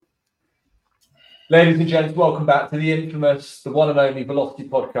Ladies and gents, welcome back to the infamous, the one and only Velocity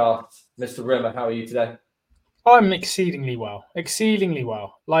Podcast. Mr. Rimmer, how are you today? I'm exceedingly well.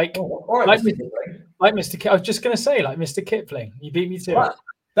 Like Mr. Kipling. I was just going to say, like Mr. Kipling. You beat me to it.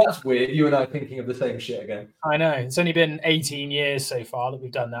 That's weird. You and I thinking of the same shit again. I know. It's only been 18 years so far that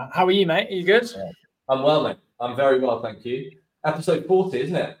we've done that. How are you, mate? Are you good? Yeah. I'm well, mate. I'm very well, thank you. Episode 40,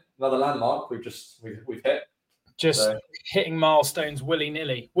 isn't it? Another landmark we've hit. Hitting milestones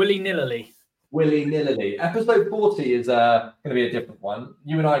willy-nilly. Episode 40 is going to be a different one.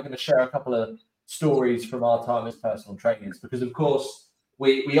 You and I are going to share a couple of stories from our time as personal trainers because, of course,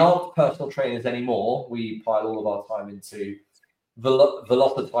 we aren't personal trainers anymore. We pile all of our time into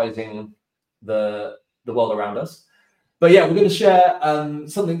velocitizing the world around us. But yeah, we're going to share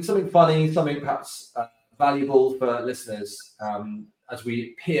something funny, something perhaps valuable for listeners as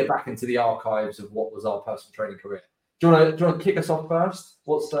we peer back into the archives of what was our personal training career. Do you want to kick us off first?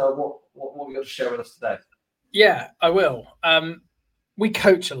 What we got to share with us today? Yeah, I will. We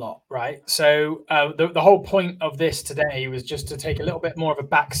coach a lot, right? So the whole point of this today was just to take a little bit more of a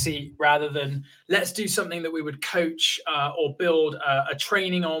back seat rather than let's do something that we would coach or build a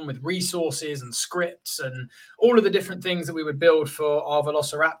training on with resources and scripts and all of the different things that we would build for our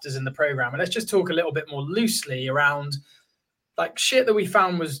Velociraptors in the program. And let's just talk a little bit more loosely around like shit that we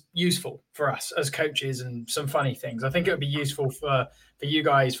found was useful for us as coaches and some funny things. I think it would be useful for you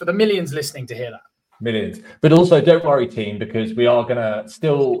guys, for the millions listening to hear that. Millions. But also don't worry, team, because we are going to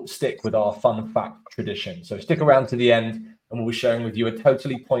still stick with our fun fact tradition. So stick around to the end and we'll be sharing with you a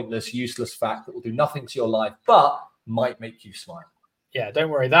totally pointless, useless fact that will do nothing to your life, but might make you smile. Yeah, don't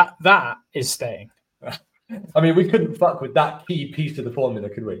worry. That is staying. I mean, we couldn't fuck with that key piece of the formula,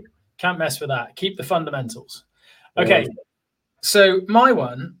 could we? Can't mess with that. Keep the fundamentals. Okay. So my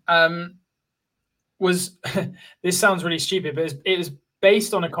one was, this sounds really stupid, but it was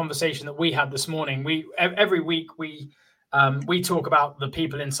based on a conversation that we had this morning. Every week we talk about the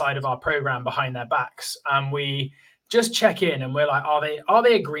people inside of our program behind their backs, and we just check in and we're like, are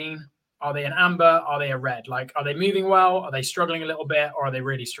they a green? Are they an amber? Are they a red? Like, are they moving well? Are they struggling a little bit, or are they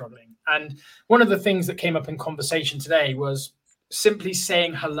really struggling? And one of the things that came up in conversation today was simply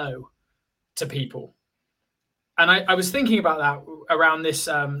saying hello to people. And I was thinking about that around this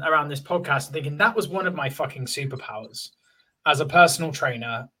podcast, and thinking that was one of my fucking superpowers as a personal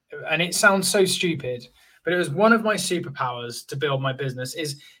trainer. And it sounds so stupid, but it was one of my superpowers to build my business.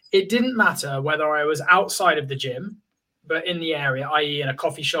 Is it didn't matter whether I was outside of the gym, but in the area, i.e. in a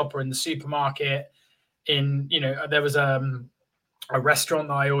coffee shop or in the supermarket, there was a restaurant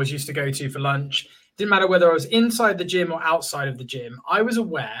that I always used to go to for lunch. Didn't matter whether I was inside the gym or outside of the gym. I was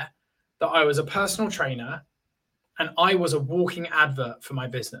aware that I was a personal trainer and I was a walking advert for my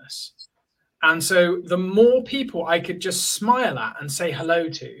business. And so the more people I could just smile at and say hello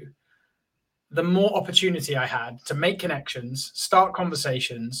to, the more opportunity I had to make connections, start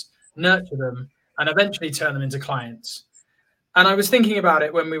conversations, nurture them, and eventually turn them into clients. And I was thinking about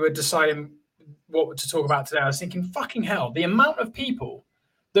it when we were deciding what to talk about today. I was thinking, fucking hell, the amount of people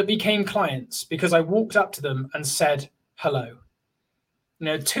that became clients because I walked up to them and said hello.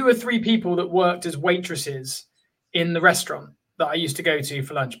 2 or 3 people that worked as waitresses in the restaurant that I used to go to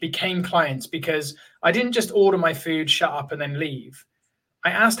for lunch became clients because I didn't just order my food, shut up, and then leave.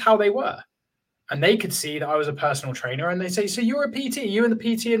 I asked how they were, and they could see that I was a personal trainer, and they say, so you're a PT, you and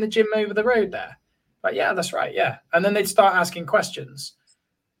the PT in the gym over the road there? Like, yeah, that's right, yeah. And then they'd start asking questions,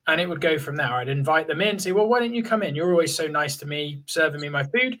 and it would go from there. I'd invite them in, say, well, why don't you come in? You're always so nice to me, serving me my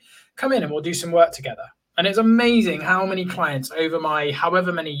food. Come in and we'll do some work together. And it's amazing how many clients over my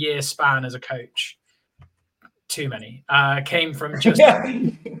however many year span as a coach, too many, came from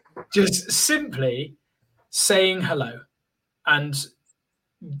just simply saying hello and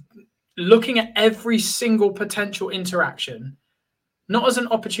looking at every single potential interaction, not as an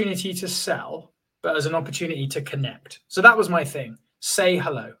opportunity to sell, but as an opportunity to connect. So that was my thing. Say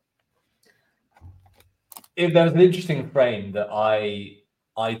hello. There was an interesting frame that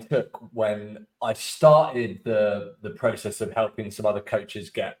I took when I started the process of helping some other coaches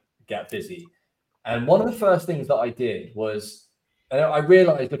get busy. And one of the first things that I did was, and I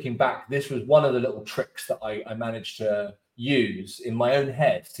realized looking back, this was one of the little tricks that I managed to use in my own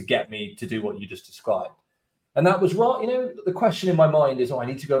head to get me to do what you just described. And that was right. The question in my mind is, I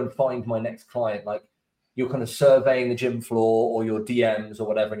need to go and find my next client. Like, you're kind of surveying the gym floor or your DMs or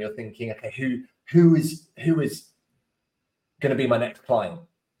whatever, and you're thinking, okay, who is going to be my next client?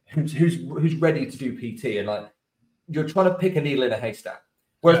 Who's ready to do PT? And like, you're trying to pick a needle in a haystack.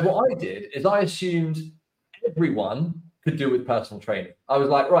 Whereas what I did is I assumed everyone could do with personal training. I was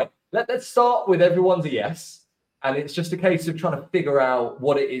like, right, let's start with everyone's a yes. And it's just a case of trying to figure out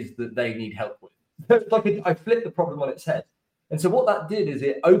what it is that they need help with. it's like I flipped the problem on its head. And so what that did is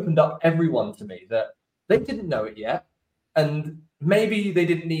it opened up everyone to me that they didn't know it yet. And maybe they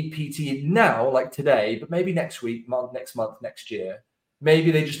didn't need PT now, like today, but maybe next week, next month, next year.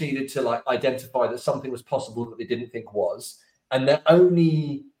 Maybe they just needed to like identify that something was possible that they didn't think was. And the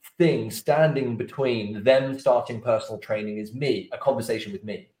only thing standing between them starting personal training is me, a conversation with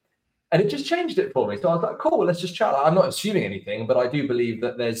me. And it just changed it for me. So I was like, cool, let's just chat. I'm not assuming anything, but I do believe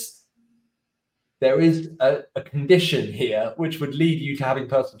that there is a condition here which would lead you to having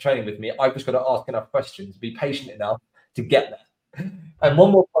personal training with me. I've just got to ask enough questions, be patient enough to get there. And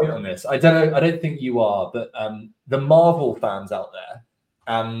one more point on this. I don't think you are, but the Marvel fans out there,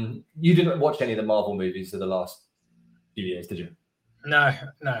 you didn't watch any of the Marvel movies of the last few years, did you? No,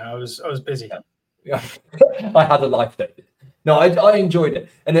 I was busy. Yeah. I had a life, David. No, I enjoyed it.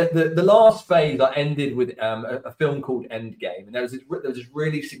 And the last phase I ended with a film called Endgame. And there was this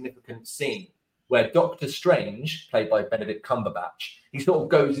really significant scene where Doctor Strange, played by Benedict Cumberbatch, he sort of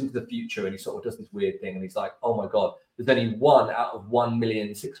goes into the future and he sort of does this weird thing. And he's like, oh my God, there's only 1 out of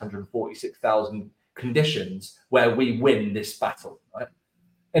 1,646,000 conditions where we win this battle, right?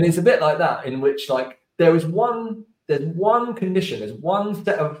 And it's a bit like that, in which like there's one condition, there's one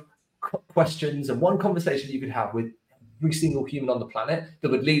set of questions and one conversation you could have with every single human on the planet that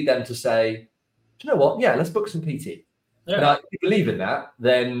would lead them to say, do you know what? Yeah, let's book some PT. Yeah. And if you believe in that,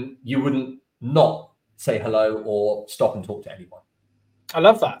 then you wouldn't not say hello or stop and talk to anyone. I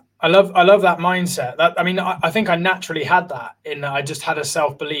love that. I love that mindset. I think I naturally had that in that I just had a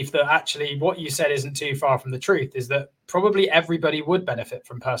self-belief that actually what you said isn't too far from the truth, is that probably everybody would benefit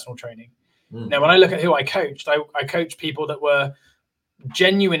from personal training. Now, when I look at who I coached, I coached people that were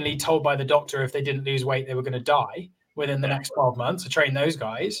genuinely told by the doctor if they didn't lose weight, they were going to die within the next 12 months. I trained those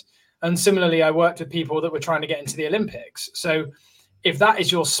guys. And similarly, I worked with people that were trying to get into the Olympics. So if that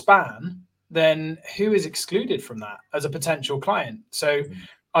is your span, then who is excluded from that as a potential client? So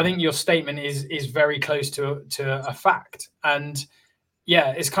I think your statement is very close to a fact. And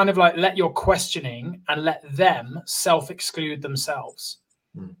yeah, it's kind of like, let your questioning and let them self-exclude themselves.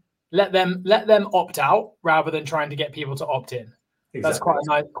 Let them opt out rather than trying to get people to opt in. Exactly.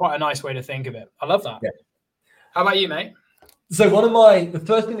 That's quite a nice way to think of it. I love that. Yeah. How about you, mate? So the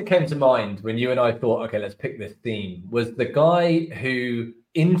first thing that came to mind when you and I thought, okay, let's pick this theme, was the guy who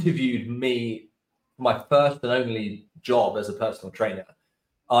interviewed me for my first and only job as a personal trainer.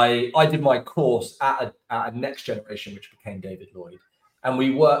 I did my course at a Next Generation, which became David Lloyd. And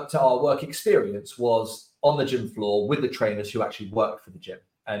our work experience was on the gym floor with the trainers who actually worked for the gym.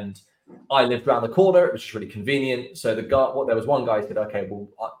 And I lived around the corner. It was just really convenient. So there was one guy who said, okay, we'll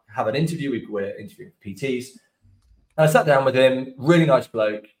have an interview. We're interviewing PTs. And I sat down with him, really nice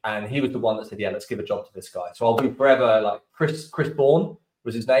bloke. And he was the one that said, yeah, let's give a job to this guy. So I'll be forever like Chris Bourne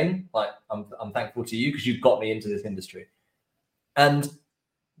was his name. Like, I'm thankful to you because you've got me into this industry. And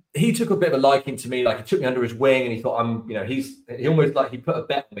he took a bit of a liking to me. Like, he took me under his wing and he thought he almost like he put a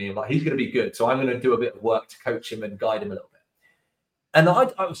bet on me of like, he's going to be good. So I'm going to do a bit of work to coach him and guide him a little bit. And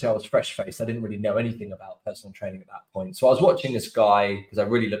obviously I was fresh-faced. I didn't really know anything about personal training at that point. So I was watching this guy because I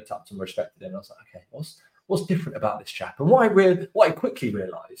really looked up to him, respected him. And I was like, okay, what's different about this chap? And what I quickly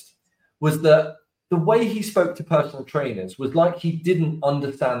realized was that the way he spoke to personal trainers was like he didn't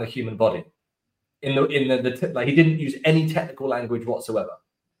understand the human body. Like he didn't use any technical language whatsoever.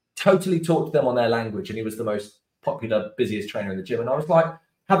 Totally talked to them on their language, and he was the most popular, busiest trainer in the gym. And I was like,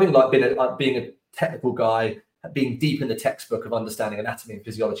 having like being a technical guy, being deep in the textbook of understanding anatomy and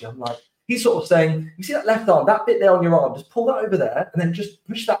physiology, I'm like, he's sort of saying, you see that left arm, that bit there on your arm, just pull that over there, and then just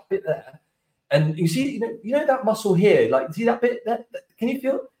push that bit there. And you see, you know that muscle here, like, see that bit there? Can you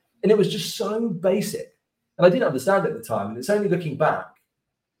feel it? And it was just so basic. And I didn't understand it at the time. And it's only looking back,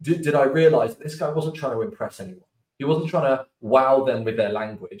 did I realize that this guy wasn't trying to impress anyone. He wasn't trying to wow them with their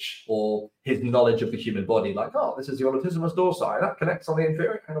language or his knowledge of the human body. Like, oh, this is the latissimus dorsi, that connects on the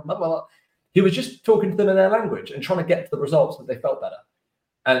inferior. Blah, blah, blah. He was just talking to them in their language and trying to get to the results that they felt better.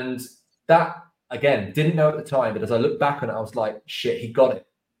 And that, again, didn't know at the time. But as I look back on it, I was like, shit, he got it.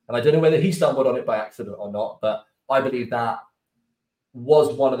 And I don't know whether he stumbled on it by accident or not, but I believe that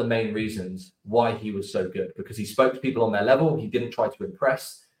was one of the main reasons why he was so good, because he spoke to people on their level. He didn't try to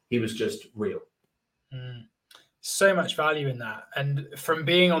impress. He was just real. So much value in that. And from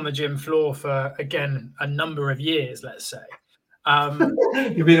being on the gym floor for, again, a number of years, let's say.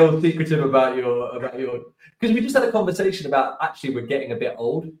 You've been all secretive about your, because we just had a conversation about actually we're getting a bit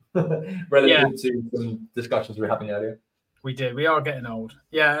old relative to some discussions we were having earlier. We did. We are getting old.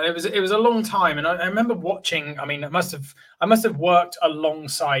 Yeah, and it was a long time. And I remember watching. I mean, I must have worked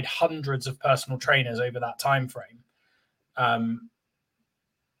alongside hundreds of personal trainers over that time frame.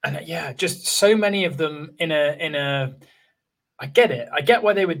 And yeah, just so many of them in a I get it. I get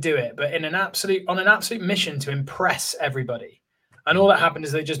why they would do it, but on an absolute mission to impress everybody. And all that happened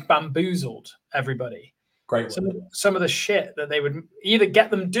is they just bamboozled everybody. Great. Some of the shit that they would either get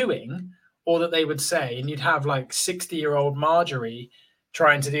them doing or that they would say, and you'd have like 60-year-old Marjorie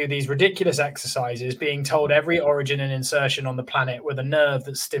trying to do these ridiculous exercises, being told every origin and insertion on the planet with a nerve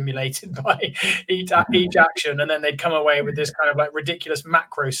that's stimulated by each action, and then they'd come away with this kind of like ridiculous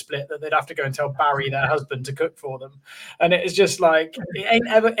macro split that they'd have to go and tell Barry, their husband, to cook for them. And it's just like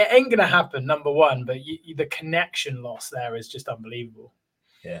it ain't gonna happen, number one, but the connection loss there is just unbelievable.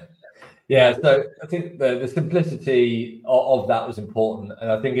 Yeah, so I think the simplicity of that was important,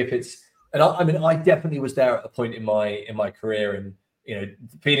 and I think if it's, and I mean, I definitely was there at a point in my career, and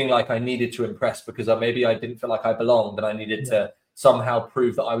feeling like I needed to impress because maybe I didn't feel like I belonged, and I needed to somehow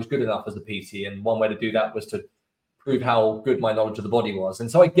prove that I was good enough as a PT. And one way to do that was to prove how good my knowledge of the body was.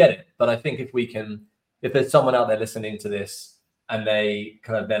 And so I get it, but I think if there's someone out there listening to this and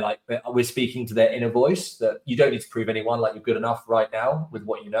they're like, we're speaking to their inner voice, that you don't need to prove anyone like you're good enough right now with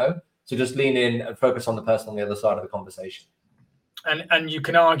what you know. So just lean in and focus on the person on the other side of the conversation. And you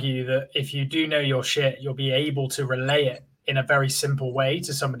can argue that if you do know your shit, you'll be able to relay it in a very simple way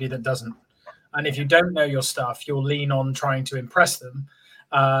to somebody that doesn't. And if you don't know your stuff, you'll lean on trying to impress them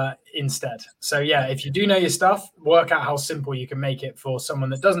instead. So yeah, if you do know your stuff, work out how simple you can make it for someone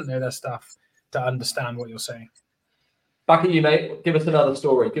that doesn't know their stuff to understand what you're saying. Back at you, mate. Give us another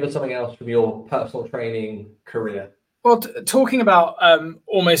story. Give us something else from your personal training career. Well, talking about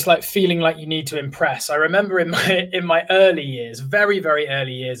almost like feeling like you need to impress. I remember in my early years, very, very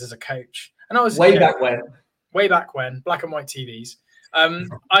early years as a coach, and I was way back when, black and white TVs.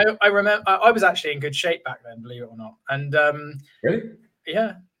 I remember I was actually in good shape back then, believe it or not. And really,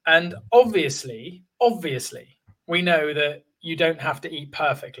 yeah. And obviously, we know that you don't have to eat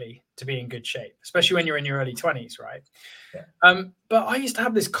perfectly to be in good shape, especially when you're in your early 20s, right? Yeah. But I used to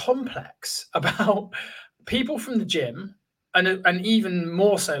have this complex about people from the gym, and even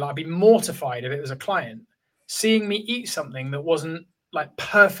more so, like I'd be mortified if it was a client seeing me eat something that wasn't like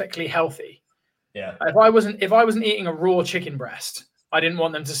perfectly healthy. Yeah. If I wasn't eating a raw chicken breast, I didn't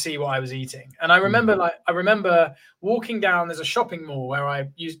want them to see what I was eating. And I remember walking down. There's a shopping mall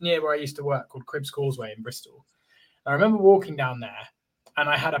near where I used to work called Cribbs Causeway in Bristol. I remember walking down there, and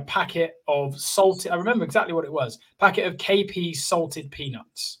I had a packet of salted. I remember exactly what it was. Packet of KP salted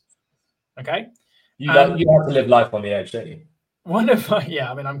peanuts. Okay. You have to live life on the edge, don't you?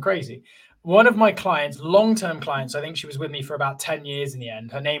 I'm crazy. One of my clients, long-term clients, I think she was with me for about 10 years in the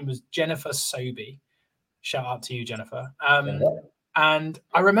end. Her name was Jennifer Sobey. Shout out to you, Jennifer. And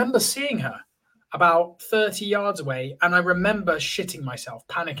I remember seeing her about 30 yards away, and I remember shitting myself,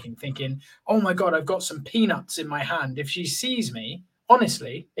 panicking, thinking, oh my God, I've got some peanuts in my hand. If she sees me,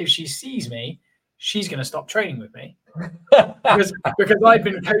 honestly, she's going to stop training with me. because I've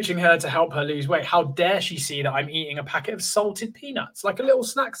been coaching her to help her lose weight. How dare she see that I'm eating a packet of salted peanuts, like a little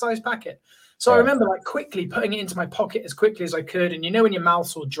snack-sized packet? So I remember like quickly putting it into my pocket as quickly as I could. And when your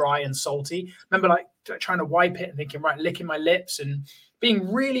mouth's all dry and salty, I remember like trying to wipe it and thinking, right, licking my lips and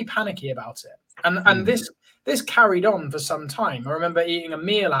being really panicky about it. And this carried on for some time. I remember eating a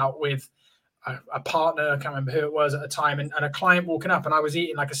meal out with a partner, I can't remember who it was at the time, and a client walking up, and I was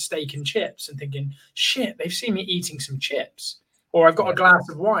eating like a steak and chips and thinking, shit, they've seen me eating some chips. Or I've got a glass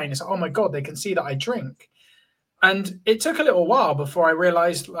of wine. It's like, oh my God, they can see that I drink. And it took a little while before I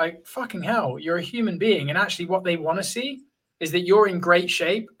realized, like, fucking hell, you're a human being. And actually what they want to see is that you're in great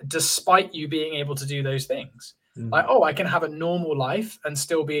shape despite you being able to do those things. Like, oh, I can have a normal life and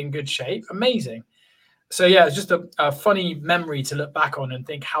still be in good shape. Amazing. So yeah, it's just a funny memory to look back on and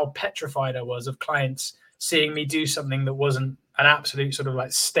think how petrified I was of clients seeing me do something that wasn't an absolute sort of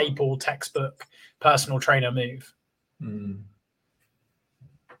like staple textbook personal trainer move.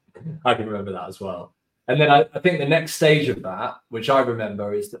 I can remember that as well. And then I think the next stage of that, which I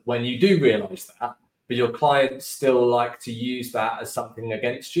remember, is that when you do realize that, but your clients still like to use that as something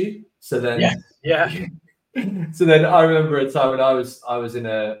against you. So then, so then I remember a time when I was in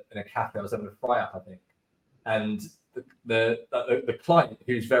a cafe, I was having a fry up, I think. And the client,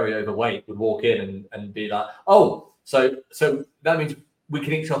 who's very overweight, would walk in and be like, "Oh, so that means we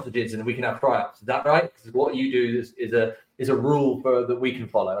can eat sausages and we can have fry-ups. Is that right? Because what you do is a rule that we can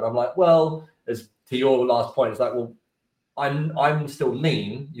follow." And I'm like, "Well, as to your last point, it's like, well, I'm still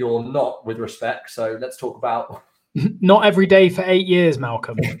lean. You're not, with respect. So let's talk about." Not every day for 8 years,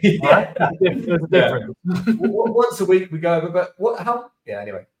 Malcolm. Right? There's a difference. Once a week we go over, but how? Yeah.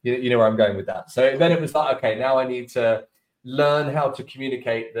 Anyway, you know where I'm going with that. So then it was like, okay, now I need to learn how to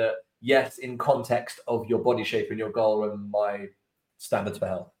communicate that. Yes, in context of your body shape and your goal and my standards for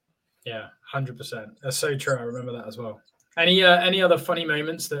health. Yeah, 100%. That's so true. I remember that as well. Any other funny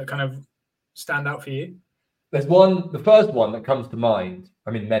moments that kind of stand out for you? There's one, the first one that comes to mind.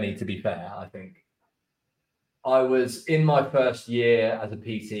 I mean, many to be fair. I think I was in my first year as a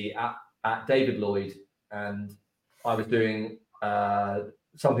PT at David Lloyd, and I was doing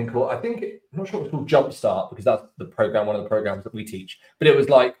something called, I'm not sure what it's called, Jumpstart, because that's the program, one of the programs that we teach. But it was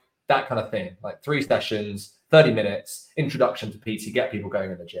like that kind of thing, like 3 sessions, 30 minutes, introduction to PT, get people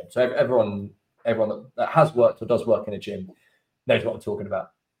going in the gym. So everyone that has worked or does work in a gym knows what I'm talking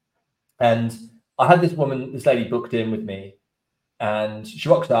about. And I had this lady booked in with me, and she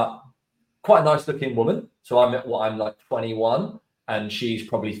rocks up, quite a nice looking woman. So I'm like 21 and she's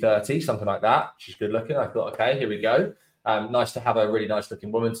probably 30, something like that. She's good looking. I thought, okay, here we go. Nice to have a really nice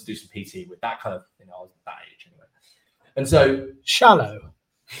looking woman to do some PT with. That kind of, I was that age anyway. And so shallow.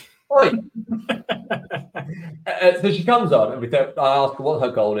 Right. So she comes on, and I ask her what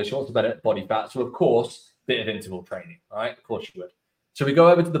her goal is. She wants to better body fat. So of course, bit of interval training, right? Of course she would. So we go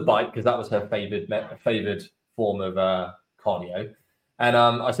over to the bike because that was her favored form of cardio. And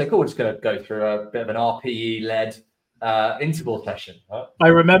I said, cool, we're just going to go through a bit of an RPE-led interval session. Right? I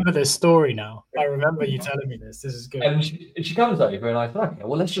remember this story now. I remember you telling me this. This is good. And she comes over, and I said, okay,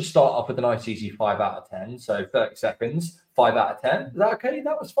 well, let's just start off with a nice easy 5 out of 10. So 30 seconds, 5 out of 10. Is that okay?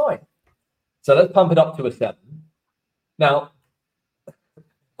 That was fine. So let's pump it up to a 7. Now,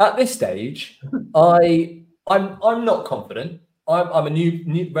 at this stage, I'm not confident. I'm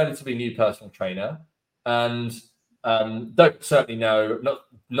a relatively new personal trainer, and don't certainly know,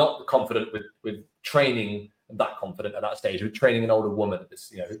 not confident with training, that confident at that stage, with training an older woman,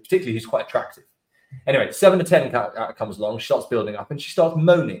 particularly who's quite attractive. Anyway, 7 to 10 comes along, she starts building up, and she starts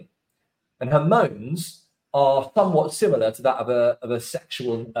moaning. And her moans are somewhat similar to that of a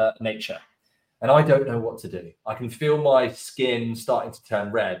sexual nature. And I don't know what to do. I can feel my skin starting to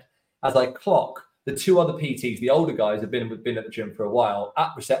turn red as I clock the 2 other PTs, the older guys have been at the gym for a while,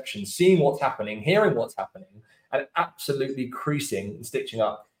 at reception, seeing what's happening, hearing what's happening, and absolutely creasing and stitching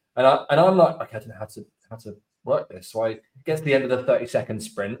up. And I'm like, okay, I don't know how to work this. So I get to the end of the 30-second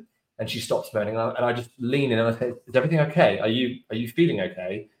sprint, and she stops moaning, and I just lean in and I say, is everything okay? Are you feeling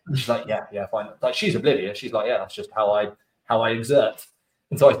okay? And she's like, yeah, fine. Like, she's oblivious. She's like, yeah, that's just how I exert.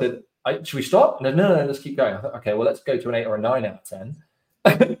 And so I said, should we stop? No, let's keep going. I thought, okay, well, let's go to an 8 or a 9 out of 10.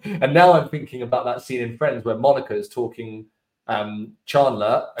 And now I'm thinking about that scene in Friends where Monica's talking,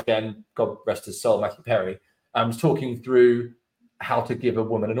 Chandler, again, God rest his soul, Matthew Perry, was talking through how to give a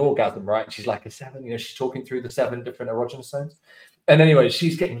woman an orgasm, right? She's like a 7, she's talking through the 7 different erogenous zones. And anyway,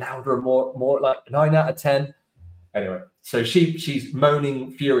 she's getting louder and more like 9 out of 10. Anyway, so she's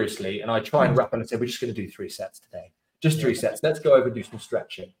moaning furiously, and I try and wrap her and say, we're just going to do 3 sets today. Just 3 sets. Let's go over and do some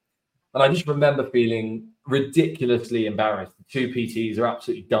stretching. And I just remember feeling ridiculously embarrassed. The 2 PTs are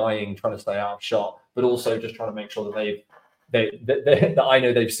absolutely dying, trying to stay out of shot, but also just trying to make sure that that I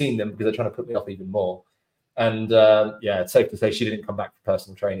know they've seen them, because they're trying to put me off even more. And it's safe to say she didn't come back for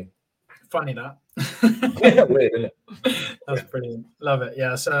personal training. Funny that. Yeah, weird, isn't it? That's brilliant. Love it.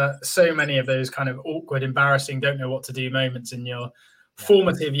 Yeah. So many of those kind of awkward, embarrassing, don't know what to do moments in your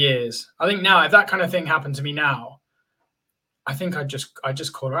formative years. I think now, if that kind of thing happened to me now, I think I just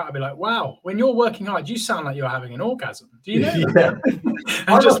call her out. I'd be like, wow, when you're working hard, you sound like you're having an orgasm. Do you know? Yeah.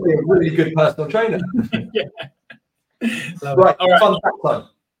 I'm just being a really good personal trainer. Yeah. Right. All right.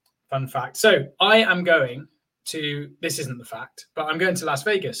 Fun fact. So I am going to, this isn't the fact, but I'm going to Las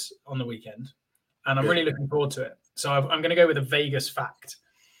Vegas on the weekend, and I'm really looking forward to it. So I'm going to go with a Vegas fact.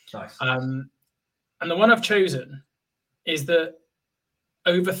 Nice. And the one I've chosen is that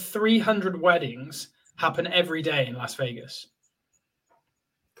over 300 weddings happen every day in Las Vegas.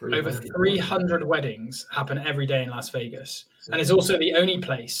 Over 300 weddings happen every day in Las Vegas. And it's also the only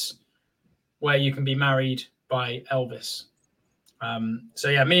place where you can be married by Elvis. So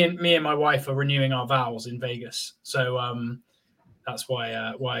yeah, me and my wife are renewing our vows in Vegas. So that's why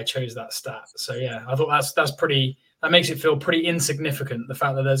I chose that stat. So yeah, I thought that's pretty, that makes it feel pretty insignificant, the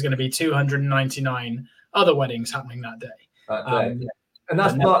fact that there's going to be 299 other weddings happening that day. And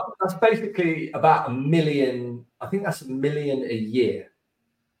that's basically about 1 million. I think that's 1 million a year.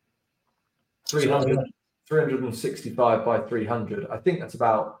 365 by 300. I think that's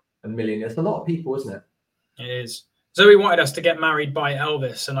about 1 million. It's a lot of people, isn't it? It is. Zoe wanted us to get married by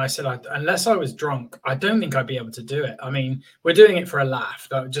Elvis, and I said, unless I was drunk, I don't think I'd be able to do it. I mean, we're doing it for a laugh,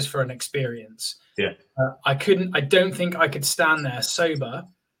 just for an experience. Yeah. I don't think I could stand there sober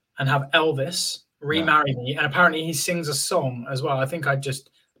and have Elvis remarry me, and apparently he sings a song as well. I think I'd just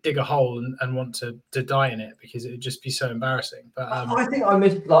dig a hole and want to die in it, because it would just be so embarrassing. But I think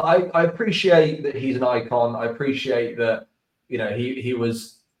I appreciate that he's an icon. I appreciate that he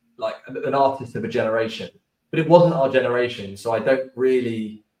was like an artist of a generation, but it wasn't our generation, so I don't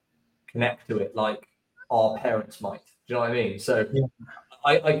really connect to it like our parents might. Do you know what I mean? So yeah.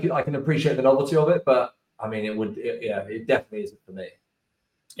 I can appreciate the novelty of it, but I mean, it definitely isn't for me.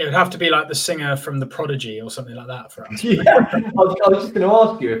 It would have to be like the singer from The Prodigy or something like that for us. Yeah, I was just going to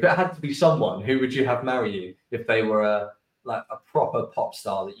ask you, if it had to be someone, who would you have marry you if they were a proper pop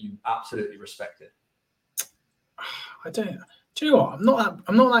star that you absolutely respected? Do you know what?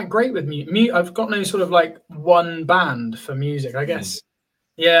 I'm not that great with music. I've got no sort of like one band for music, I guess.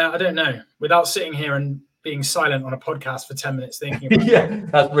 Yeah, I don't know. Without sitting here and being silent on a podcast for 10 minutes thinking about yeah,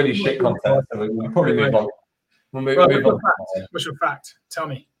 that's really shit content. So we'll probably move on. Move on. What's your fact? Tell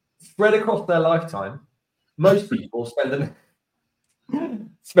me. Spread across their lifetime, most people spend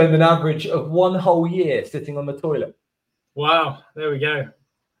an average of 1 whole year sitting on the toilet. Wow, there we go.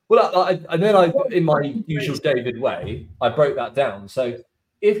 Well, and then in my usual David way, I broke that down. So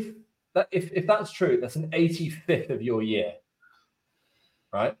if that's true, that's an 85th of your year,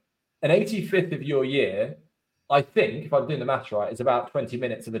 right? An 85th of your year, I think, if I'm doing the maths right, is about 20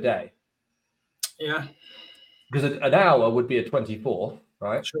 minutes of a day. Yeah. Because an hour would be a 24th,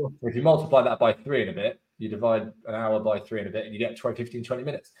 right? Sure. If you multiply that by 3 and a bit, you divide an hour by 3 and a bit, and you get 15, 20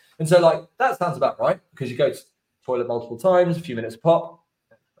 minutes. And so, like, that sounds about right, because you go to the toilet multiple times, a few minutes pop,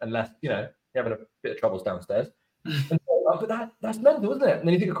 unless, you're having a bit of troubles downstairs. And so, but that's mental, isn't it? And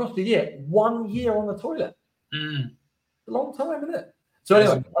then you think across the year, 1 year on the toilet. It's a long time, isn't it? So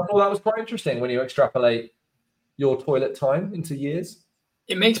anyway, I thought that was quite interesting when you extrapolate your toilet time into years.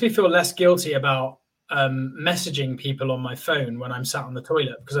 It makes me feel less guilty about messaging people on my phone when I'm sat on the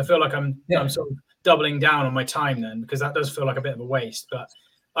toilet, because I feel like I'm sort of doubling down on my time then, because that does feel like a bit of a waste. But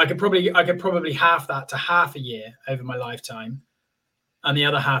I could probably half that to half a year over my lifetime, and the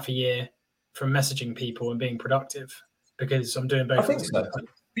other half a year from messaging people and being productive, because I'm doing both. I think so.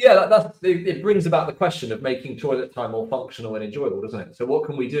 Yeah, it brings about the question of making toilet time more functional and enjoyable, doesn't it? So what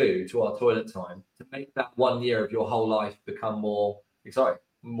can we do to our toilet time to make that 1 year of your whole life become more exciting?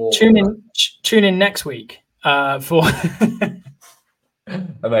 Tune in next week for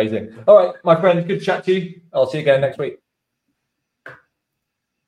Amazing. All right, my friend, good to chat to you. I'll see you again next week.